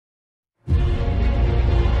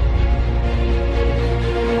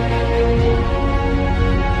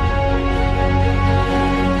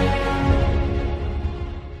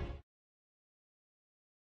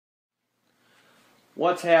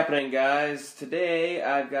What's happening, guys? Today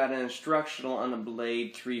I've got an instructional on the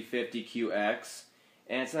Blade 350QX,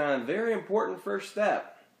 and it's on a very important first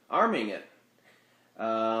step, arming it.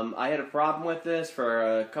 I had a problem with this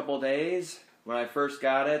for a couple days when I first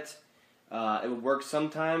got it. It would work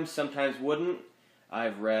sometimes, sometimes wouldn't.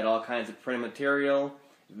 I've read all kinds of printed material,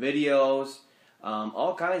 videos,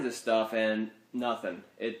 all kinds of stuff, and nothing.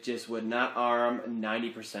 It just would not arm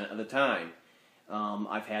 90% of the time.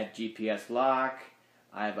 I've had GPS lock.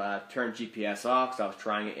 I've turned GPS off because I was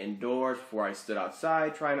trying it indoors before I stood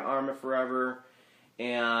outside trying to arm it forever.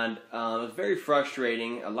 And it was very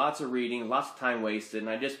frustrating, lots of reading, lots of time wasted, and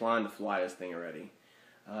I just wanted to fly this thing already.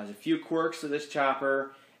 There's a few quirks to this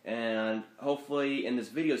chopper, and hopefully in this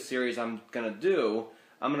video series I'm going to go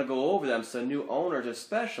over them so new owners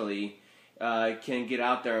especially can get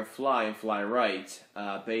out there and fly right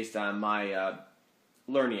based on my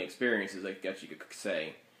learning experiences, I guess you could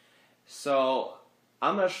say. So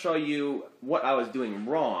I'm going to show you what I was doing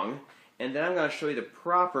wrong, and then I'm going to show you the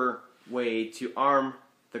proper way to arm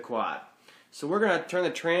the quad. So we're going to turn the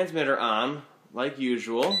transmitter on, like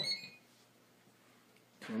usual.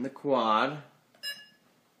 Turn the quad,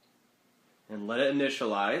 and let it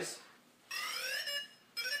initialize,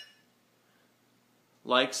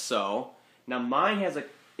 like so. Now mine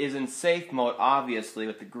is in safe mode, obviously,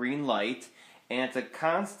 with the green light, and it's a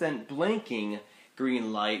constant blinking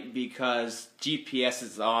green light because GPS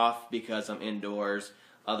is off because I'm indoors.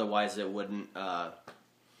 Otherwise, it would not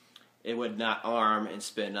arm and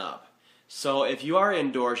spin up. So if you are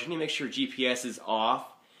indoors, you need to make sure GPS is off,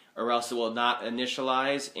 or else it will not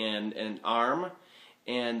initialize and arm.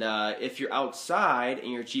 And if you're outside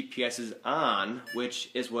and your GPS is on,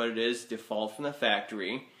 which is what it is default from the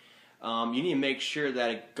factory, you need to make sure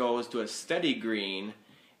that it goes to a steady green,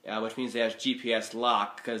 which means it has GPS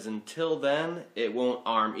lock, because until then it won't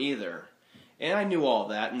arm either. And I knew all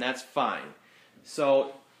that, and that's fine.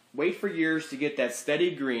 So wait for yours to get that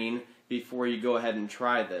steady green before you go ahead and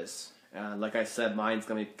try this. Like I said, mine's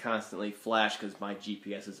going to be constantly flash because my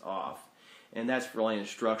GPS is off. And that's for only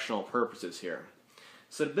instructional purposes here.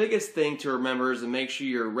 So the biggest thing to remember is to make sure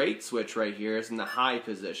your rate switch right here is in the high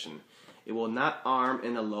position. It will not arm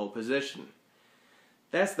in a low position.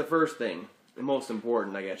 That's the first thing, and most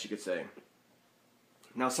important, I guess you could say.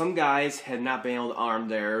 Now some guys had not been able to arm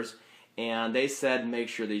theirs, and they said make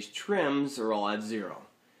sure these trims are all at 0.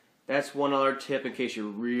 That's one other tip in case you're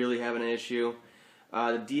really having an issue.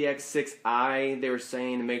 The DX6i, they were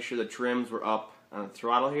saying to make sure the trims were up on the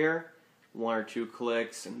throttle here, 1 or 2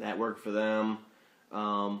 clicks, and that worked for them.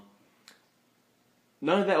 None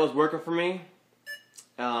of that was working for me.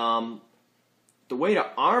 The way to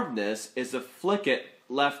arm this is to flick it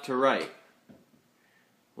left to right,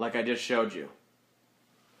 like I just showed you.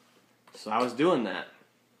 So I was doing that.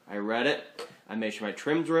 I read it. I made sure my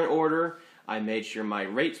trims were in order. I made sure my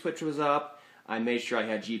rate switch was up. I made sure I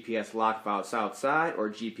had GPS lock if I was outside or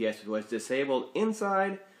GPS was disabled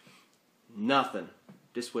inside. Nothing.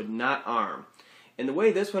 This would not arm. And the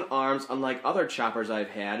way this one arms, unlike other choppers I've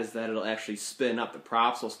had, is that it'll actually spin up. The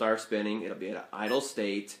props will start spinning. It'll be at an idle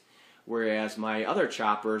state. Whereas my other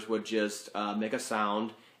choppers would just make a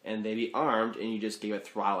sound and they'd be armed, and you just gave it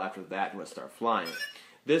throttle after that and would start flying.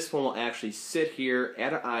 This one will actually sit here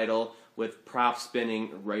at an idle with props spinning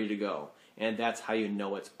ready to go. And that's how you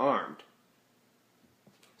know it's armed.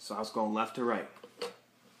 So I was going left to right.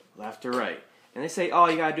 Left to right. And they say, oh,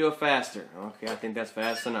 you gotta do it faster. Okay, I think that's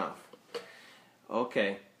fast enough.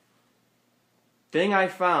 Okay. Thing I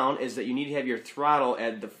found is that you need to have your throttle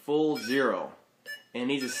at the full 0. And it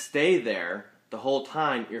needs to stay there the whole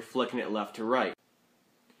time you're flicking it left to right.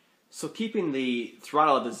 So keeping the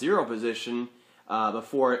throttle at the 0 position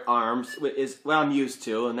before it arms is what I'm used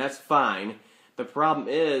to, and that's fine. The problem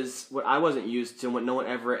is, what I wasn't used to, and what no one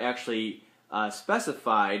ever actually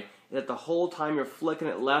specified, is that the whole time you're flicking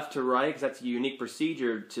it left to right, because that's a unique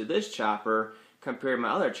procedure to this chopper compared to my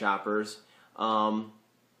other choppers, the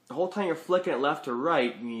whole time you're flicking it left to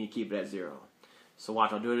right, you need to keep it at 0. So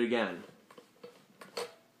watch, I'll do it again.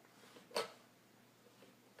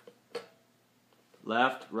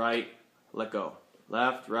 Left, right, let go.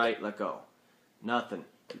 Left, right, let go. Nothing.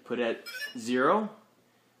 You put it at 0,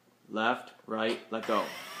 left, right, let go.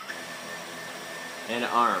 And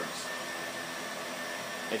it arms.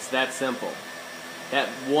 It's that simple. That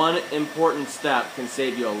one important step can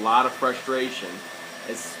save you a lot of frustration,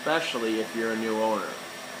 especially if you're a new owner.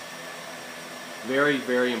 Very,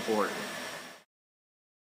 very important.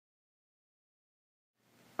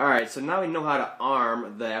 Alright, so now we know how to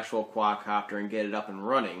arm the actual quadcopter and get it up and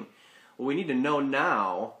running. What we need to know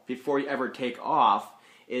now, before you ever take off,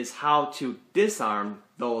 is how to disarm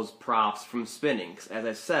those props from spinning. As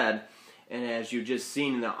I said, and as you just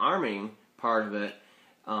seen in the arming part of it,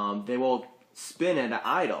 they will spin at an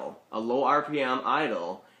idle, a low RPM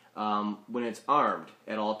idle, when it's armed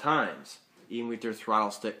at all times, even with your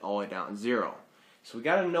throttle stick all the way down to 0. So we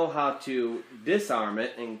got to know how to disarm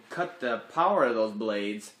it and cut the power of those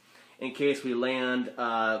blades in case we land,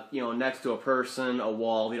 next to a person, a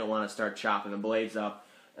wall. We don't want to start chopping the blades up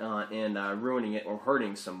and ruining it or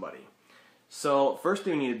hurting somebody. So first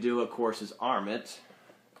thing we need to do, of course, is arm it.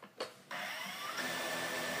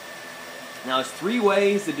 Now there's 3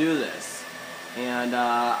 ways to do this, and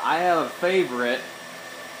I have a favorite,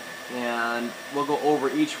 and we'll go over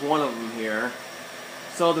each one of them here.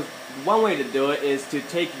 So the one way to do it is to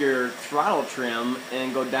take your throttle trim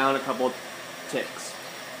and go down a couple ticks,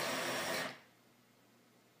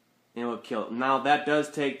 and it will kill it. Now that does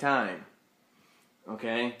take time.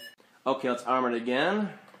 Okay, let's arm it again.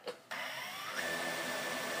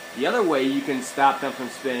 The other way you can stop them from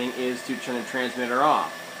spinning is to turn the transmitter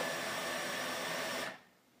off.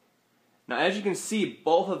 Now, as you can see,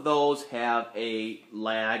 both of those have a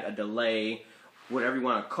lag, a delay, whatever you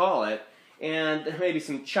want to call it, and there may be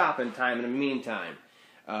some chopping time in the meantime.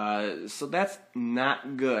 So that's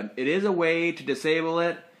not good. It is a way to disable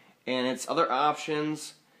it, and it's other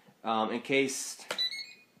options in case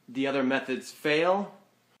the other methods fail.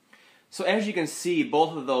 So as you can see,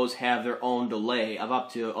 both of those have their own delay of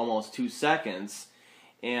up to almost 2 seconds.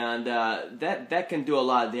 And that can do a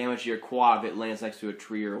lot of damage to your quad if it lands next to a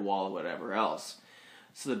tree or a wall or whatever else.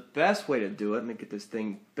 So the best way to do it, let me get this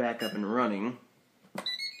thing back up and running.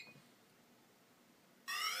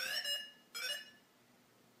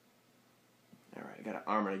 Alright, I gotta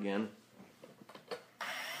arm it again.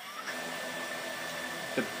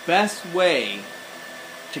 The best way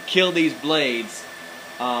to kill these blades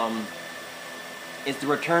is the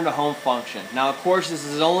return to home function. Now, of course, this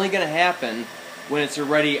is only going to happen when it's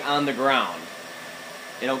already on the ground.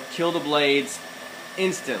 It'll kill the blades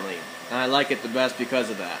instantly, and I like it the best because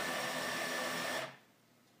of that.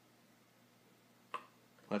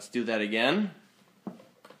 Let's do that again.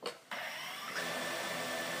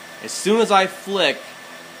 As soon as I flick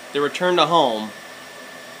the return to home,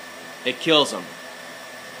 it kills them.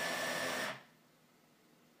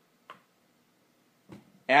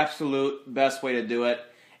 Absolute best way to do it,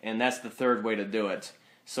 and that's the third way to do it.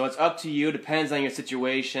 So it's up to you, depends on your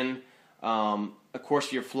situation. Of course,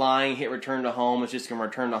 if you're flying, hit return to home, it's just going to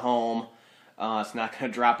return to home. It's not going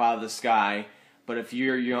to drop out of the sky. But if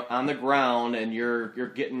you're on the ground and you're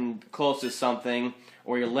getting close to something,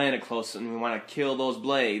 or you're landing close and you want to kill those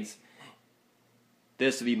blades,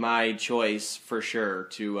 this would be my choice for sure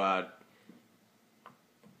to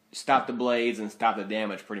stop the blades and stop the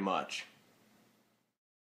damage pretty much.